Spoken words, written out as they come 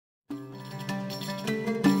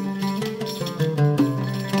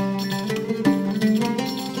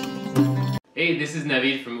this is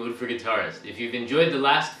Naveed from Oud for Guitarist. If you've enjoyed the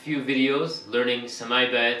last few videos learning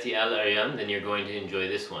Samai Bayati Al Aryan, then you're going to enjoy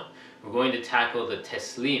this one. We're going to tackle the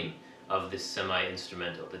teslim of this Samai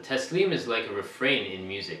instrumental. The teslim is like a refrain in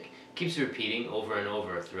music. It keeps repeating over and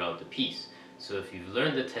over throughout the piece. So if you've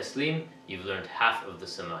learned the teslim, you've learned half of the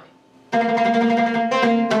Samai.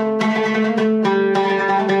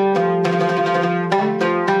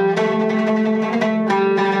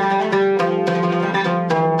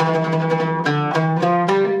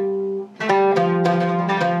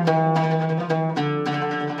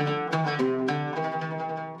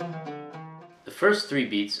 The first three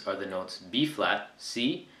beats are the notes B flat,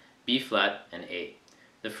 C, B flat, and A.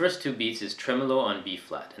 The first two beats is tremolo on B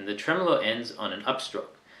flat, and the tremolo ends on an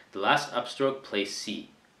upstroke. The last upstroke plays C.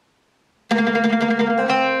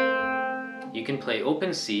 You can play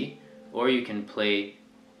open C, or you can play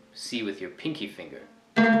C with your pinky finger.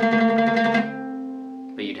 But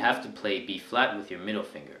you'd have to play B flat with your middle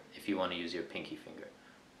finger if you want to use your pinky finger.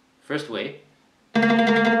 First way.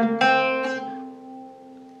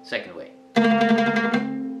 Second way.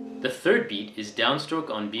 The third beat is downstroke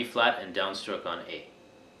on B flat and downstroke on A.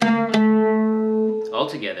 All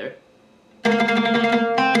together.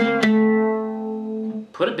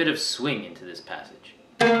 Put a bit of swing into this passage.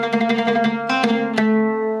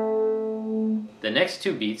 The next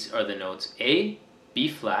two beats are the notes A, B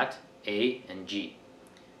flat, A, and G.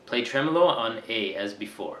 Play tremolo on A as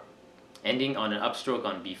before, ending on an upstroke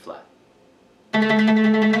on B flat.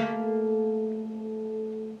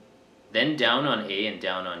 Then down on A and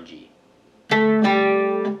down on G.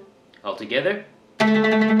 All together.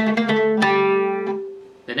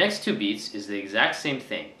 The next two beats is the exact same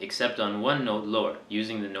thing, except on one note lower,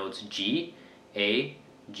 using the notes G, A,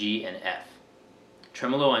 G, and F.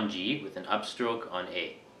 Tremolo on G with an upstroke on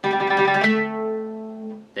A.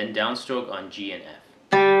 Then downstroke on G and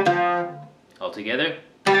F. All together.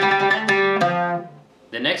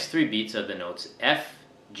 The next three beats are the notes F,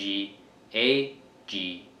 G, A,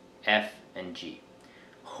 G, F, and G.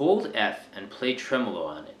 Hold F and play tremolo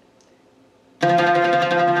on it.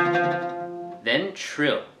 Then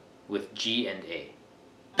trill with G and A.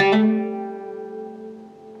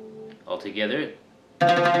 All together.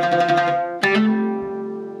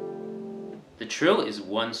 The trill is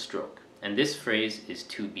one stroke, and this phrase is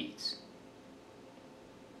two beats.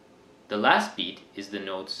 The last beat is the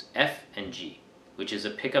notes F and G, which is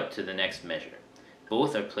a pickup to the next measure.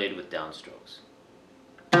 Both are played with downstrokes.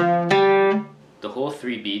 The whole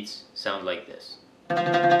three beats sound like this.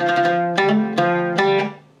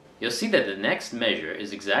 You'll see that the next measure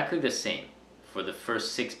is exactly the same for the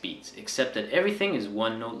first six beats, except that everything is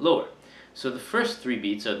one note lower. So the first three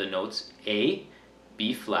beats are the notes A,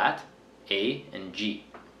 B flat, A, and G.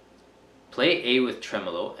 Play A with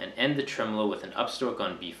tremolo and end the tremolo with an upstroke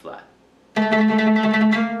on B flat.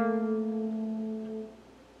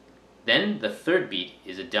 Then the third beat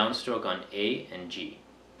is a downstroke on A and G.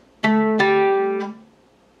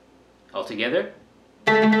 All together.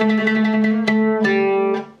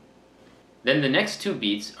 Then the next two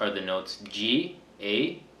beats are the notes G,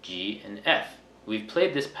 A, G, and F. We've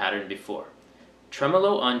played this pattern before.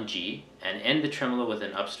 Tremolo on G and end the tremolo with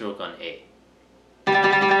an upstroke on A.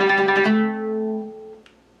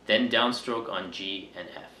 Then downstroke on G and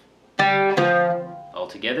F. All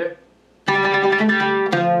together.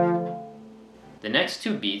 The next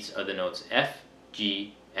two beats are the notes F,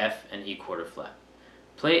 G, F, and E quarter flat.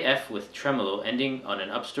 Play F with tremolo ending on an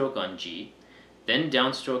upstroke on G, then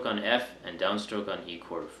downstroke on F and downstroke on E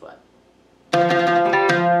quarter flat.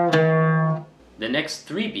 The next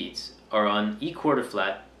three beats are on E quarter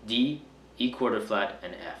flat, D, E quarter flat,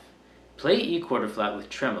 and F. Play E quarter flat with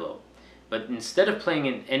tremolo, but instead of playing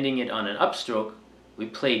and ending it on an upstroke, we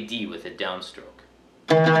play D with a downstroke.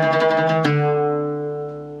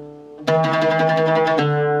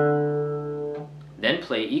 Then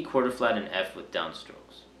play E quarter flat and F with downstrokes.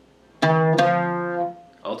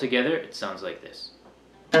 Altogether, it sounds like this.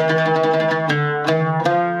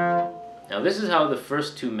 Now this is how the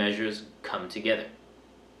first two measures come together.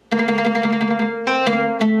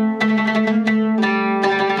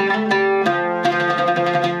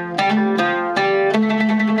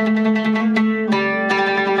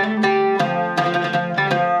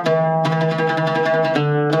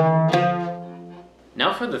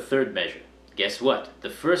 Now for the third measure. Guess what? The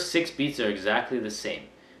first six beats are exactly the same,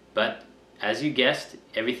 but as you guessed,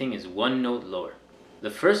 everything is one note lower. The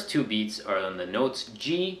first two beats are on the notes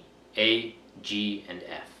G, A, G, and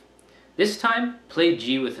F. This time, play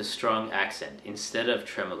G with a strong accent instead of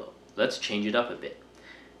tremolo. Let's change it up a bit.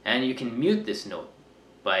 And you can mute this note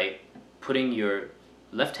by putting your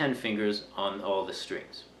left hand fingers on all the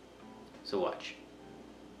strings. So watch.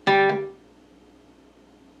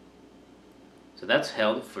 So that's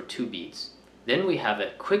held for 2 beats. Then we have a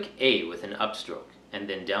quick A with an upstroke, and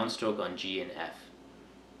then downstroke on G and F.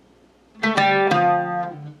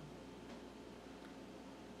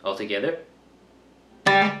 Altogether.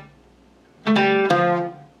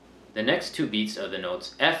 The next 2 beats are the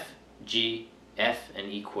notes F, G, F,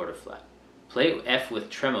 and E quarter flat. Play F with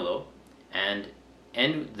tremolo and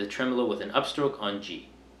end the tremolo with an upstroke on G.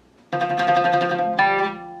 Then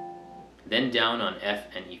down on F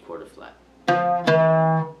and E quarter flat.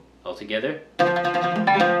 Altogether.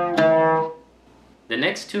 The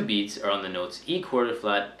next 2 beats are on the notes E quarter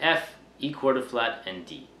flat, F, E quarter flat, and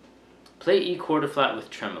D. Play E quarter flat with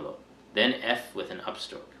tremolo, then F with an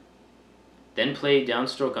upstroke. Then play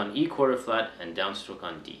downstroke on E quarter flat and downstroke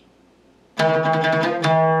on D.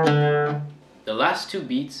 The last 2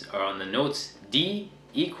 beats are on the notes D,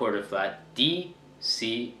 E quarter flat, D,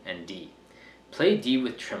 C, and D. Play D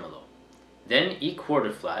with tremolo, then E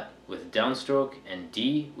quarter flat with downstroke and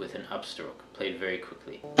D with an upstroke, played very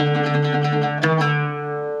quickly.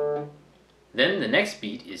 Then the next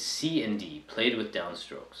beat is C and D, played with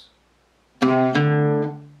downstrokes.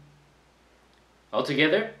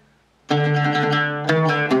 Altogether.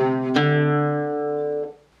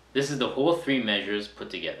 This is the whole 3 measures put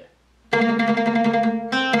together.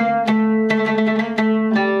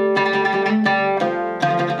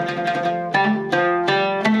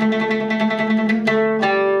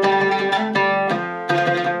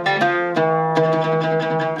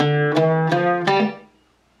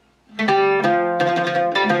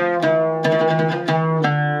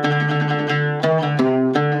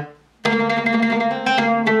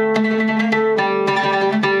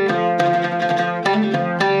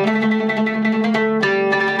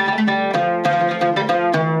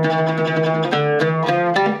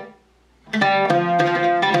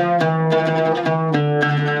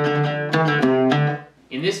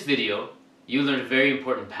 In this video, you learned a very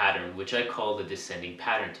important pattern which I call the descending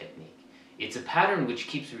pattern technique. It's a pattern which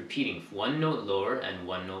keeps repeating 1 note lower and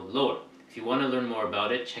 1 note lower. If you want to learn more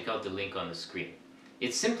about it, check out the link on the screen.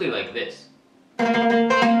 It's simply like this.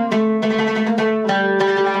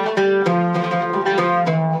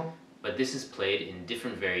 But this is played in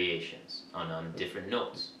different variations on different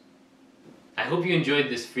notes. I hope you enjoyed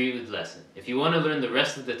this free oud lesson. If you want to learn the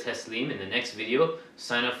rest of the taslim in the next video,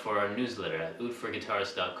 sign up for our newsletter at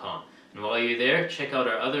oudforguitarists.com. And while you're there, check out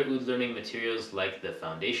our other oud learning materials like the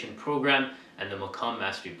Foundation Program and the Maqam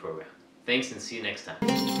Mastery Program. Thanks and see you next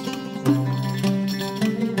time.